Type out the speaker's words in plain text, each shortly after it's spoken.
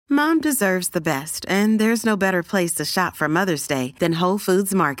Mom deserves the best, and there's no better place to shop for Mother's Day than Whole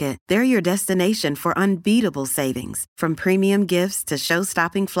Foods Market. They're your destination for unbeatable savings, from premium gifts to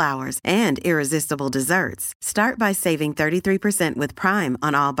show-stopping flowers and irresistible desserts. Start by saving 33% with Prime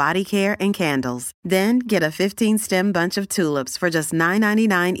on all body care and candles. Then get a 15-stem bunch of tulips for just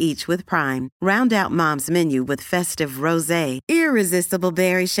 $9.99 each with Prime. Round out Mom's menu with festive rosé, irresistible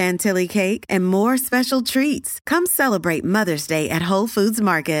berry chantilly cake, and more special treats. Come celebrate Mother's Day at Whole Foods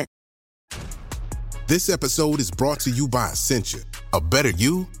Market. This episode is brought to you by Essentia. A better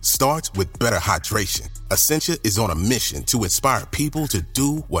you starts with better hydration. Essentia is on a mission to inspire people to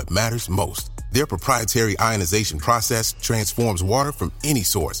do what matters most. Their proprietary ionization process transforms water from any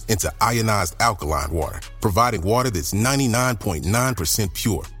source into ionized alkaline water, providing water that's 99.9%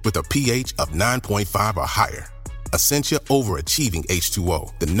 pure with a pH of 9.5 or higher. Essentia Overachieving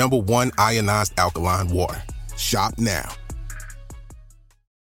H2O, the #1 ionized alkaline water. Shop now.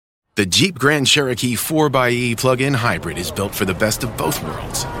 The Jeep Grand Cherokee 4xe plug-in hybrid is built for the best of both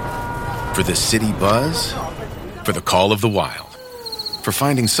worlds. For the city buzz, for the call of the wild, for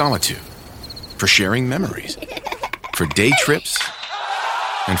finding solitude, for sharing memories, for day trips,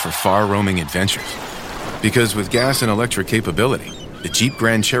 and for far-roaming adventures. Because with gas and electric capability, the Jeep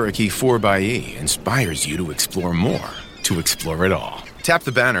Grand Cherokee 4xe inspires you to explore more, to explore it all. Tap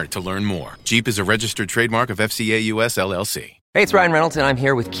the banner to learn more. Jeep is a registered trademark of FCA US LLC. Hey, it's Ryan Reynolds, and I'm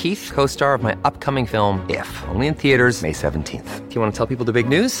here with Keith, co-star of my upcoming film, If, only in theaters May 17th. Do you want to tell people the big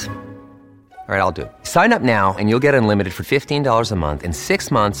news? All right, I'll do it. Sign up now and you'll get unlimited for $15 a month and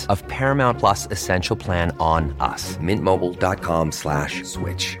 6 months of Paramount Plus Essential Plan on us.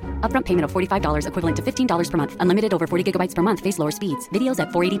 MintMobile.com/switch. Upfront payment of $45 equivalent to $15 per month. Unlimited over 40 gigabytes per month. Face lower speeds. Videos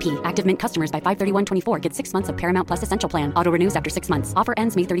at 480p. Active Mint customers by 531.24 get 6 months of Paramount Plus Essential Plan. Auto renews after 6 months. Offer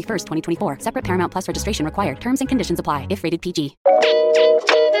ends May 31st, 2024. Separate Paramount Plus registration required. Terms and conditions apply if rated PG.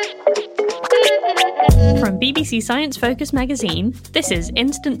 From BBC Science Focus magazine, this is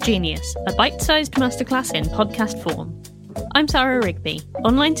Instant Genius, a bite-sized masterclass in podcast form. I'm Sarah Rigby,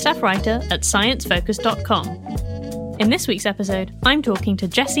 online staff writer at sciencefocus.com. In this week's episode, I'm talking to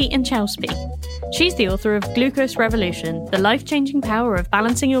Jessie Inchauspé. She's the author of Glucose Revolution, the life-changing power of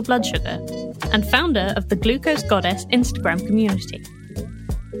balancing your blood sugar, and founder of the Glucose Goddess Instagram community.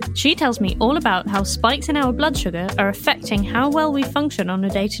 She tells me all about how spikes in our blood sugar are affecting how well we function on a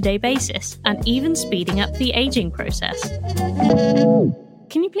day-to-day basis, and even speeding up the aging process.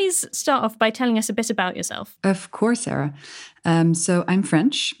 Can you please start off by telling us a bit about yourself? Of course, Sarah. So I'm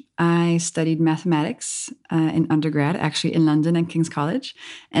French. I studied mathematics in undergrad, actually in London and King's College.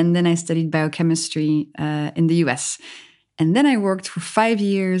 And then I studied biochemistry in the US. And then I worked for 5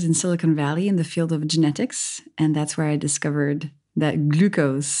 years in Silicon Valley in the field of genetics. And that's where I discovered that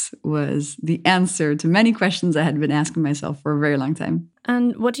glucose was the answer to many questions I had been asking myself for a very long time.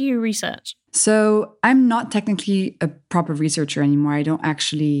 And what do you research? So I'm not technically a proper researcher anymore. I don't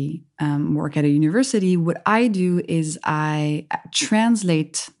actually work at a university. What I do is I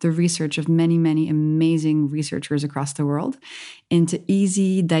translate the research of many, many amazing researchers across the world into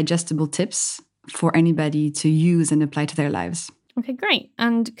easy, digestible tips for anybody to use and apply to their lives. Okay, great.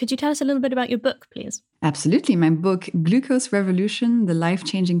 And could you tell us a little bit about your book, please? Absolutely. My book, Glucose Revolution, the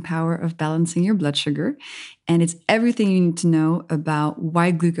life-changing power of balancing your blood sugar. And it's everything you need to know about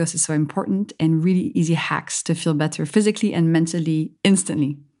why glucose is so important and really easy hacks to feel better physically and mentally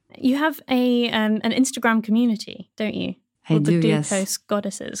instantly. You have an Instagram community, don't you? I do, the yes. Glucose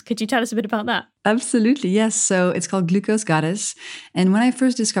Goddesses. Could you tell us a bit about that? Absolutely, yes. So it's called Glucose Goddess. And when I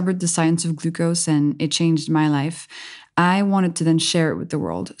first discovered the science of glucose and it changed my life, I wanted to then share it with the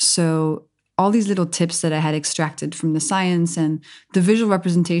world. So all these little tips that I had extracted from the science and the visual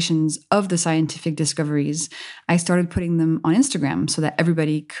representations of the scientific discoveries, I started putting them on Instagram so that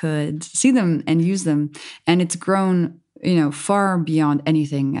everybody could see them and use them. And it's grown, far beyond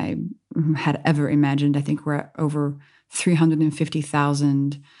anything I had ever imagined. I think we're at over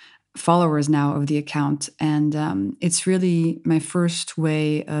 350,000 followers now of the account. And it's really my first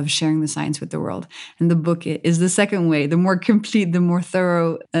way of sharing the science with the world. And the book is the second way, the more complete, the more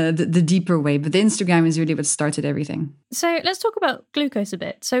thorough, the deeper way. But the Instagram is really what started everything. So let's talk about glucose a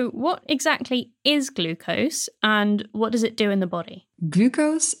bit. So what exactly is glucose and what does it do in the body?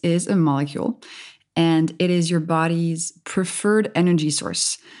 Glucose is a molecule. And it is your body's preferred energy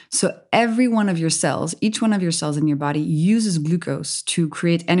source. So every one of your cells, each one of your cells in your body uses glucose to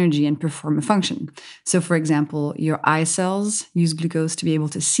create energy and perform a function. So for example, your eye cells use glucose to be able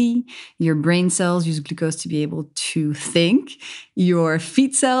to see. Your brain cells use glucose to be able to think. Your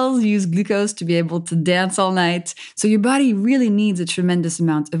feet cells use glucose to be able to dance all night. So your body really needs a tremendous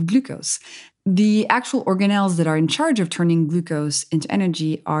amount of glucose. The actual organelles that are in charge of turning glucose into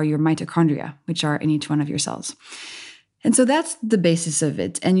energy are your mitochondria, which are in each one of your cells. And so that's the basis of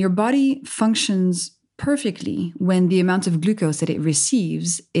it. And your body functions perfectly when the amount of glucose that it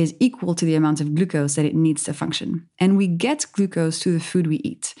receives is equal to the amount of glucose that it needs to function. And we get glucose through the food we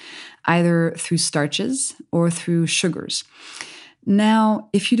eat, either through starches or through sugars. Now,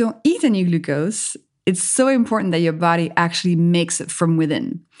 if you don't eat any glucose, it's so important that your body actually makes it from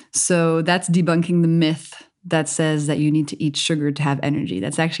within. So that's debunking the myth that says that you need to eat sugar to have energy.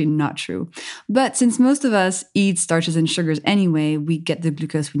 That's actually not true. But since most of us eat starches and sugars anyway, we get the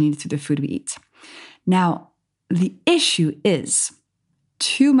glucose we need through the food we eat. Now, the issue is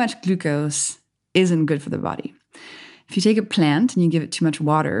too much glucose isn't good for the body. If you take a plant and you give it too much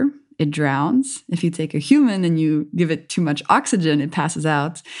water, it drowns. If you take a human and you give it too much oxygen, it passes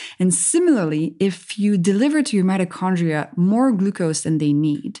out. And similarly, if you deliver to your mitochondria more glucose than they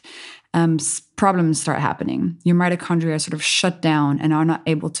need, problems start happening. Your mitochondria are sort of shut down and are not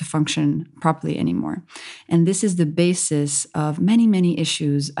able to function properly anymore. And this is the basis of many, many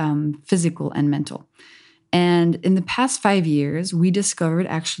issues, physical and mental. And in the past 5 years, we discovered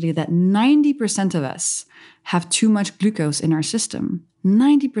actually that 90% of us have too much glucose in our system.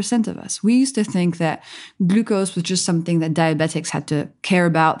 90% of us. We used to think that glucose was just something that diabetics had to care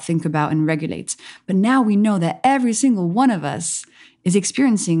about, think about, and regulate. But now we know that every single one of us is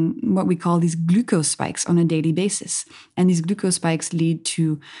experiencing what we call these glucose spikes on a daily basis. And these glucose spikes lead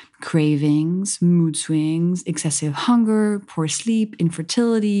to cravings, mood swings, excessive hunger, poor sleep,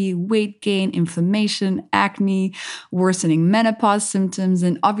 infertility, weight gain, inflammation, acne, worsening menopause symptoms,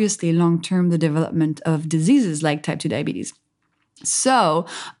 and obviously long-term the development of diseases like type 2 diabetes. So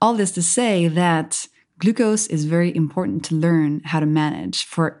all this to say that glucose is very important to learn how to manage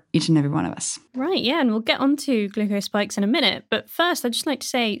for each and every one of us. Right, yeah, and we'll get on to glucose spikes in a minute. But first, I'd just like to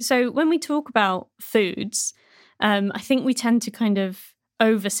say, so when we talk about foods, I think we tend to kind of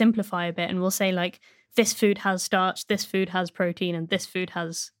oversimplify a bit and we'll say like, this food has starch, this food has protein, and this food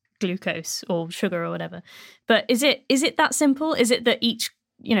has glucose or sugar or whatever. But is it that simple? Is it that each,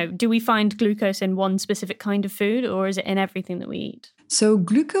 do we find glucose in one specific kind of food or is it in everything that we eat? So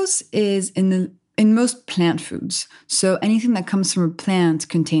glucose is in most plant foods. So anything that comes from a plant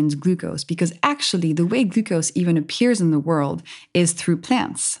contains glucose because actually the way glucose even appears in the world is through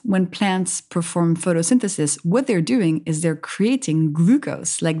plants. When plants perform photosynthesis, what they're doing is they're creating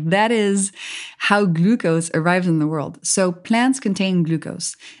glucose. Like that is how glucose arrives in the world. So plants contain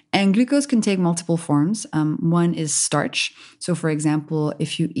glucose. And glucose can take multiple forms. One is starch. So for example,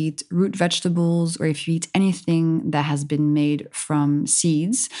 if you eat root vegetables or if you eat anything that has been made from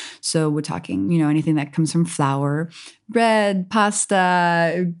seeds, so we're talking, anything that comes from flour, bread,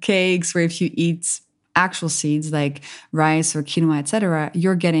 pasta, cakes, or if you eat actual seeds like rice or quinoa, etc.,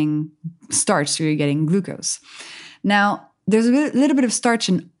 you're getting starch, so you're getting glucose. Now, there's a little bit of starch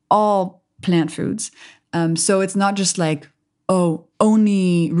in all plant foods. So it's not just like, oh,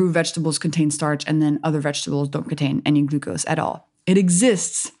 only root vegetables contain starch and then other vegetables don't contain any glucose at all. It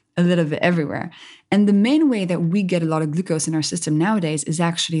exists a little bit everywhere. And the main way that we get a lot of glucose in our system nowadays is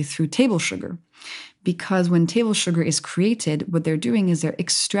actually through table sugar. Because when table sugar is created, what they're doing is they're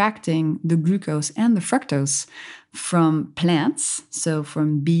extracting the glucose and the fructose from plants, so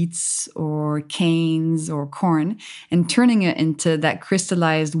from beets or canes or corn, and turning it into that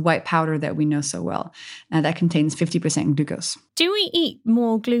crystallized white powder that we know so well. That contains 50% glucose. Do we eat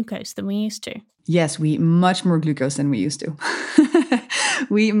more glucose than we used to? Yes, we eat much more glucose than we used to.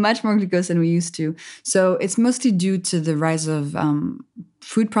 We eat much more glucose than we used to. So it's mostly due to the rise of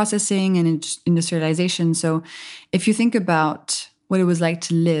food processing and industrialization. So if you think about what it was like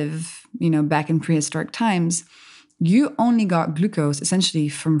to live, back in prehistoric times, you only got glucose essentially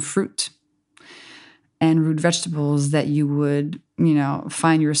from fruit and root vegetables that you would,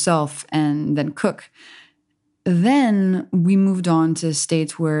 find yourself and then cook. Then we moved on to a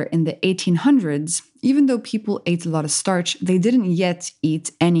state where in the 1800s, even though people ate a lot of starch, they didn't yet eat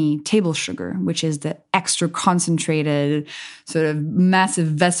any table sugar, which is the extra concentrated sort of massive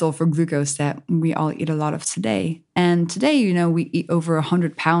vessel for glucose that we all eat a lot of today. And today, we eat over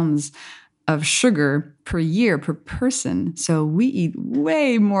 100 pounds of sugar per year per person. So we eat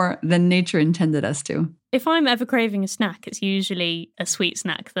way more than nature intended us to. If I'm ever craving a snack, it's usually a sweet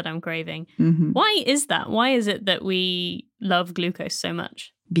snack that I'm craving. Mm-hmm. Why is that? Why is it that we love glucose so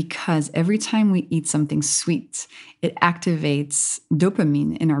much? Because every time we eat something sweet, it activates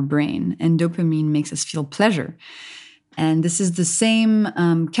dopamine in our brain, and dopamine makes us feel pleasure. And this is the same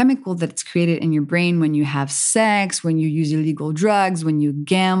chemical that's created in your brain when you have sex, when you use illegal drugs, when you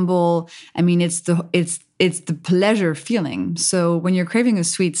gamble. I mean, it's the pleasure feeling. So when you're craving a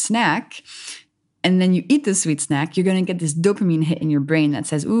sweet snack, and then you eat the sweet snack, you're going to get this dopamine hit in your brain that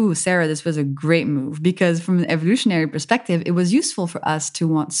says, ooh, Sarah, this was a great move. Because from an evolutionary perspective, it was useful for us to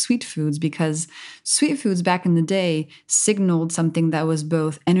want sweet foods because sweet foods back in the day signaled something that was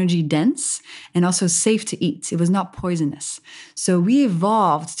both energy dense and also safe to eat. It was not poisonous. So we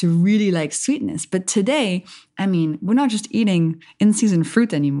evolved to really like sweetness. But today, I mean, we're not just eating in-season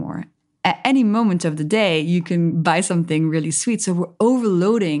fruit anymore. At any moment of the day, you can buy something really sweet. So we're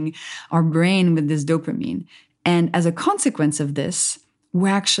overloading our brain with this dopamine. And as a consequence of this, we're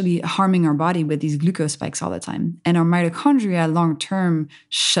actually harming our body with these glucose spikes all the time. And our mitochondria long-term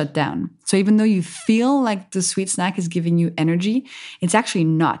shut down. So even though you feel like the sweet snack is giving you energy, it's actually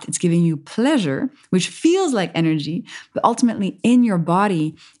not. It's giving you pleasure, which feels like energy, but ultimately in your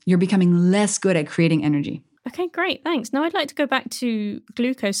body, you're becoming less good at creating energy. Okay, great. Thanks. Now I'd like to go back to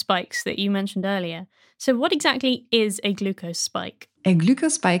glucose spikes that you mentioned earlier. So what exactly is a glucose spike? A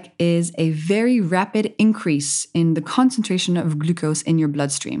glucose spike is a very rapid increase in the concentration of glucose in your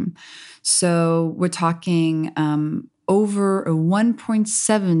bloodstream. So we're talking over a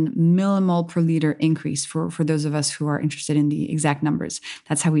 1.7 millimole per liter increase for those of us who are interested in the exact numbers.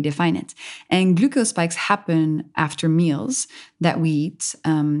 That's how we define it. And glucose spikes happen after meals that we eat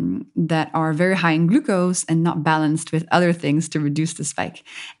that are very high in glucose and not balanced with other things to reduce the spike.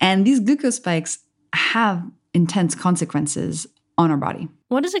 And these glucose spikes have intense consequences on our body.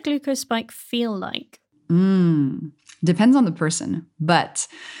 What does a glucose spike feel like? Depends on the person, but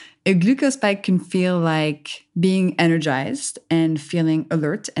a glucose spike can feel like being energized and feeling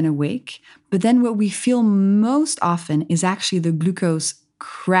alert and awake. But then what we feel most often is actually the glucose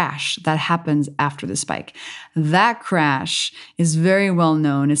crash that happens after the spike. That crash is very well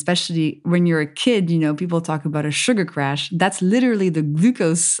known, especially when you're a kid. You know, people talk about a sugar crash. That's literally the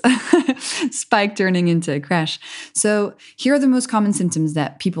glucose spike turning into a crash. So here are the most common symptoms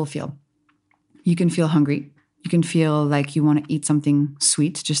that people feel. You can feel hungry. You can feel like you want to eat something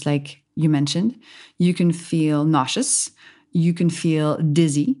sweet, just like you mentioned. You can feel nauseous. You can feel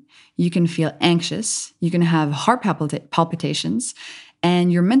dizzy. You can feel anxious. You can have heart palpitations.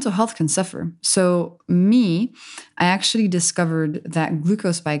 And your mental health can suffer. So I actually discovered that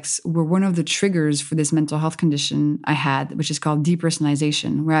glucose spikes were one of the triggers for this mental health condition I had, which is called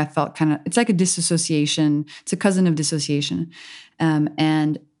depersonalization, where I felt it's like a dissociation. It's a cousin of dissociation.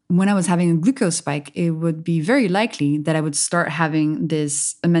 And when I was having a glucose spike, it would be very likely that I would start having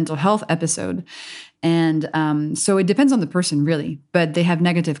a mental health episode. And so it depends on the person, really, but they have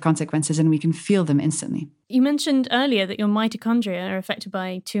negative consequences and we can feel them instantly. You mentioned earlier that your mitochondria are affected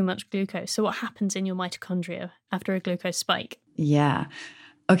by too much glucose. So what happens in your mitochondria after a glucose spike? Yeah.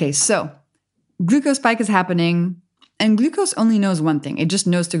 Okay, so glucose spike is happening. And glucose only knows one thing. It just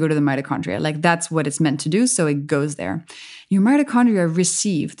knows to go to the mitochondria. Like that's what it's meant to do, so it goes there. Your mitochondria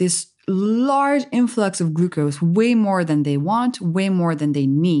receive this large influx of glucose, way more than they want, way more than they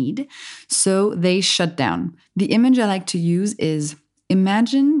need. So they shut down. The image I like to use is,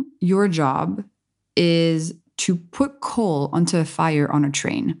 imagine your job is to put coal onto a fire on a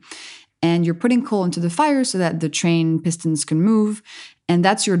train. And you're putting coal into the fire so that the train pistons can move. And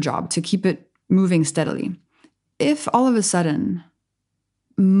that's your job, to keep it moving steadily. If all of a sudden,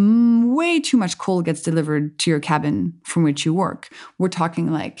 way too much coal gets delivered to your cabin from which you work, we're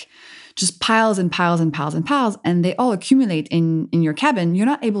talking like just piles and piles and piles and piles, and they all accumulate in your cabin, you're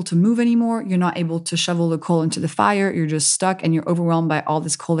not able to move anymore. You're not able to shovel the coal into the fire. You're just stuck and you're overwhelmed by all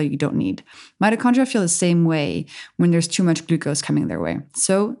this coal that you don't need. Mitochondria feel the same way when there's too much glucose coming their way.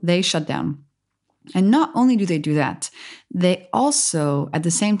 So they shut down. And not only do they do that, they also, at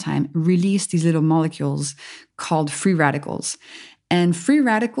the same time, release these little molecules called free radicals. And free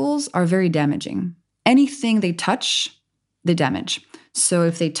radicals are very damaging. Anything they touch, they damage. So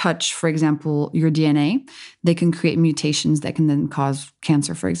if they touch, for example, your DNA, they can create mutations that can then cause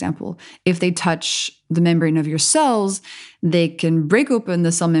cancer, for example. If they touch the membrane of your cells, they can break open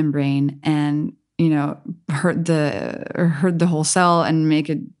the cell membrane and hurt the whole cell and make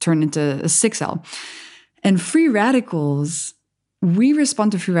it turn into a sick cell. And free radicals, we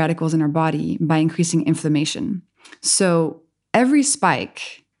respond to free radicals in our body by increasing inflammation. So every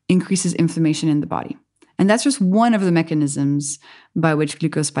spike increases inflammation in the body. And that's just one of the mechanisms by which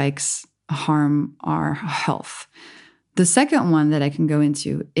glucose spikes harm our health. The second one that I can go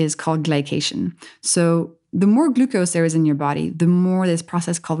into is called glycation. So the more glucose there is in your body, the more this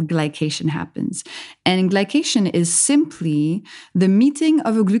process called glycation happens. And glycation is simply the meeting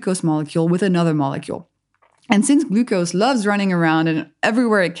of a glucose molecule with another molecule. And since glucose loves running around and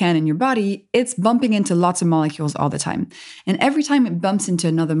everywhere it can in your body, it's bumping into lots of molecules all the time. And every time it bumps into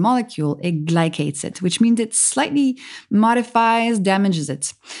another molecule, it glycates it, which means it slightly modifies, damages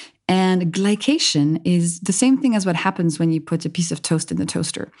it. And glycation is the same thing as what happens when you put a piece of toast in the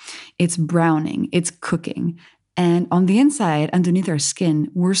toaster. It's browning, it's cooking. And on the inside, underneath our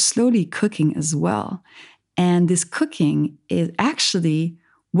skin, we're slowly cooking as well. And this cooking is actually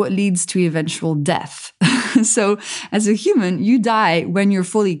what leads to eventual death. So as a human, you die when you're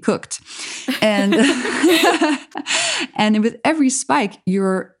fully cooked. And, and with every spike,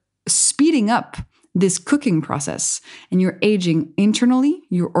 you're speeding up this cooking process and you're aging internally.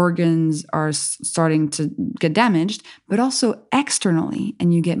 Your organs are starting to get damaged, but also externally,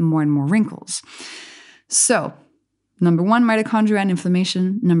 and you get more and more wrinkles. So number 1, mitochondria and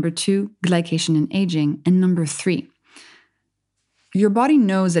inflammation. Number 2, glycation and aging. And number 3, your body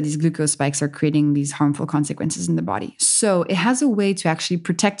knows that these glucose spikes are creating these harmful consequences in the body. So it has a way to actually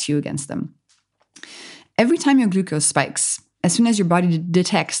protect you against them. Every time your glucose spikes, as soon as your body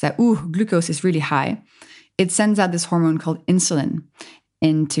detects that, glucose is really high, it sends out this hormone called insulin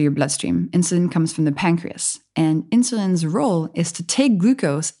into your bloodstream. Insulin comes from the pancreas. And insulin's role is to take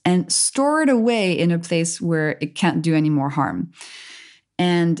glucose and store it away in a place where it can't do any more harm.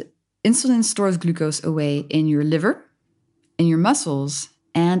 And insulin stores glucose away in your liver, in your muscles,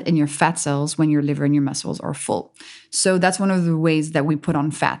 and in your fat cells when your liver and your muscles are full. So that's one of the ways that we put on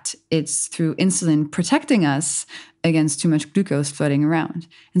fat. It's through insulin protecting us against too much glucose floating around.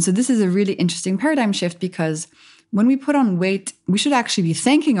 And so this is a really interesting paradigm shift, because when we put on weight, we should actually be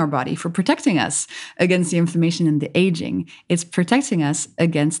thanking our body for protecting us against the inflammation and the aging. It's protecting us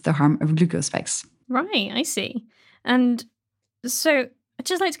against the harm of glucose spikes. Right, I see. And so I'd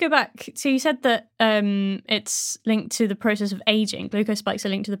just like to go back. So you said that it's linked to the process of aging. Glucose spikes are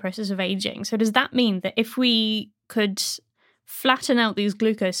linked to the process of aging. So does that mean that if we could flatten out these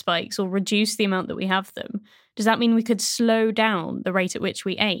glucose spikes or reduce the amount that we have them, does that mean we could slow down the rate at which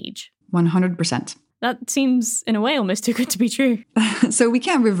we age? 100%. That seems, in a way, almost too good to be true. So we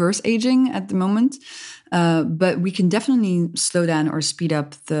can't reverse aging at the moment, but we can definitely slow down or speed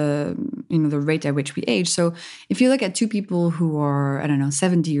up the rate at which we age. So if you look at two people who are,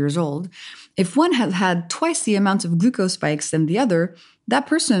 70 years old, if one has had twice the amount of glucose spikes than the other, that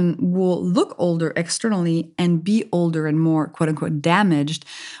person will look older externally and be older and more, quote unquote, damaged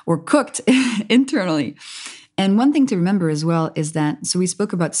or cooked internally. And one thing to remember as well is that, so we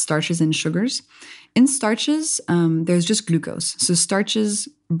spoke about starches and sugars. In starches, there's just glucose. So starches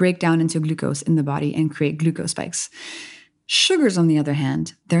break down into glucose in the body and create glucose spikes. Sugars, on the other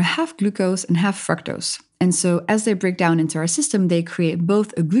hand, they're half glucose and half fructose. And so as they break down into our system, they create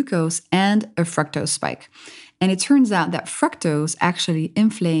both a glucose and a fructose spike. And it turns out that fructose actually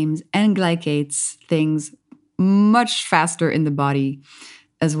inflames and glycates things much faster in the body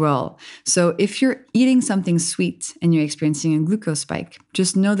as well. So if you're eating something sweet and you're experiencing a glucose spike,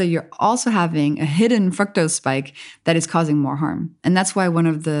 just know that you're also having a hidden fructose spike that is causing more harm. And that's why one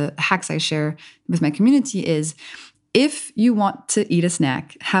of the hacks I share with my community is, if you want to eat a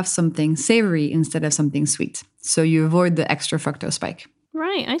snack, have something savory instead of something sweet, so you avoid the extra fructose spike.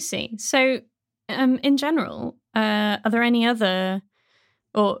 Right, I see. So in general, are there any other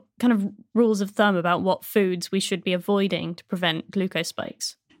or kind of rules of thumb about what foods we should be avoiding to prevent glucose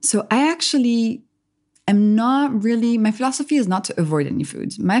spikes? So I actually am not really, my philosophy is not to avoid any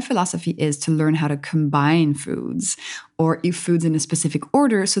foods. My philosophy is to learn how to combine foods or eat foods in a specific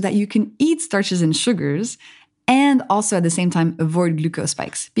order so that you can eat starches and sugars and also at the same time avoid glucose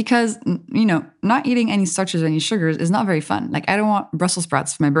spikes. Because, not eating any starches or any sugars is not very fun. Like, I don't want Brussels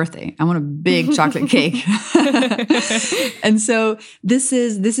sprouts for my birthday. I want a big chocolate cake. And so this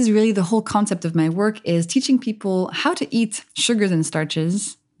is really the whole concept of my work, is teaching people how to eat sugars and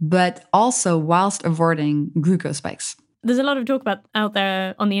starches, but also whilst avoiding glucose spikes. There's a lot of talk out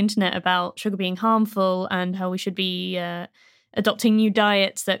there on the internet about sugar being harmful and how we should be adopting new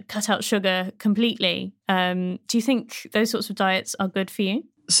diets that cut out sugar completely. Do you think those sorts of diets are good for you?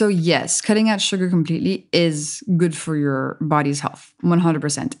 So yes, cutting out sugar completely is good for your body's health,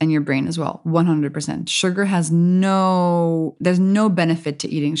 100%, and your brain as well, 100%. Sugar there's no benefit to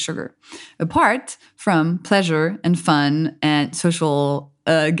eating sugar, apart from pleasure and fun and social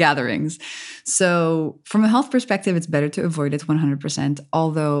gatherings. So from a health perspective, it's better to avoid it 100%,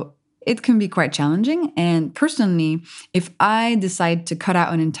 although it can be quite challenging. And personally, if I decide to cut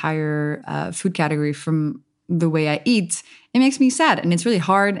out an entire food category from the way I eat, it makes me sad and it's really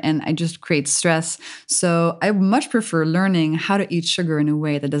hard and I just create stress. So I much prefer learning how to eat sugar in a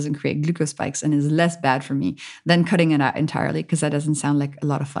way that doesn't create glucose spikes and is less bad for me than cutting it out entirely, because that doesn't sound like a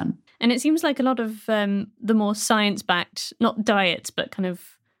lot of fun. And it seems like a lot of the more science-backed, not diets, but kind of,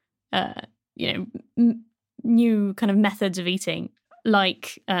 new kind of methods of eating,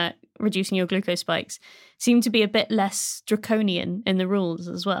 like reducing your glucose spikes, seem to be a bit less draconian in the rules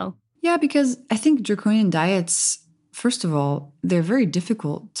as well. Yeah, because I think draconian diets, first of all, they're very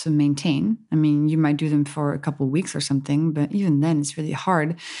difficult to maintain. I mean, you might do them for a couple of weeks or something, but even then it's really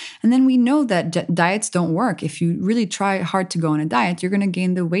hard. And then we know that diets don't work. If you really try hard to go on a diet, you're going to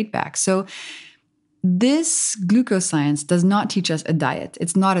gain the weight back. So this glucose science does not teach us a diet.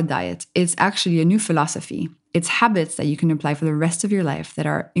 It's not a diet. It's actually a new philosophy. It's habits that you can apply for the rest of your life that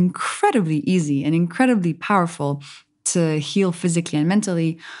are incredibly easy and incredibly powerful to heal physically and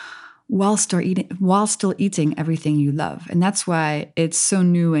mentally while still eating everything you love. And that's why it's so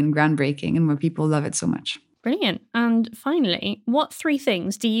new and groundbreaking and why people love it so much. Brilliant. And finally, what 3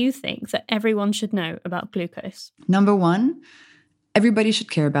 things do you think that everyone should know about glucose? Number 1, everybody should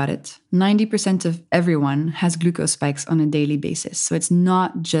care about it. 90% of everyone has glucose spikes on a daily basis. So it's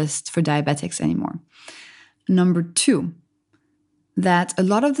not just for diabetics anymore. Number 2, that a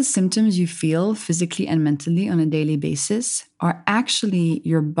lot of the symptoms you feel physically and mentally on a daily basis are actually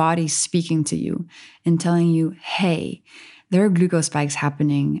your body speaking to you and telling you, hey, there are glucose spikes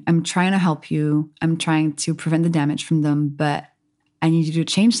happening. I'm trying to help you. I'm trying to prevent the damage from them, but I need you to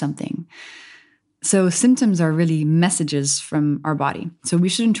change something. So symptoms are really messages from our body. So we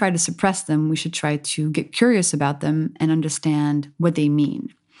shouldn't try to suppress them. We should try to get curious about them and understand what they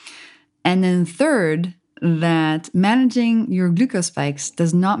mean. And then third, that managing your glucose spikes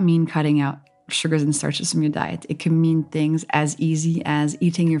does not mean cutting out sugars and starches from your diet. It can mean things as easy as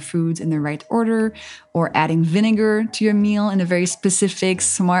eating your foods in the right order, or adding vinegar to your meal in a very specific,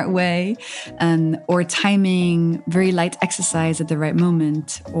 smart way, or timing very light exercise at the right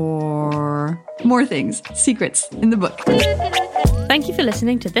moment, or more things, secrets in the book. Thank you for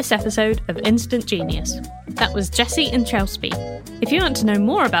listening to this episode of Instant Genius. That was Jessie Inchauspé. If you want to know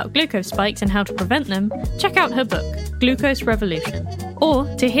more about glucose spikes and how to prevent them, check out her book, Glucose Revolution. Or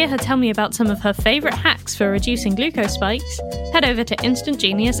to hear her tell me about some of her favourite hacks for reducing glucose spikes, head over to Instant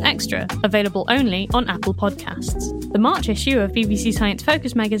Genius Extra, available only on Apple Podcasts. The March issue of BBC Science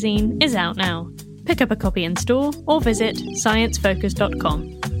Focus magazine is out now. Pick up a copy in store or visit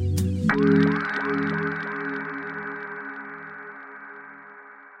sciencefocus.com.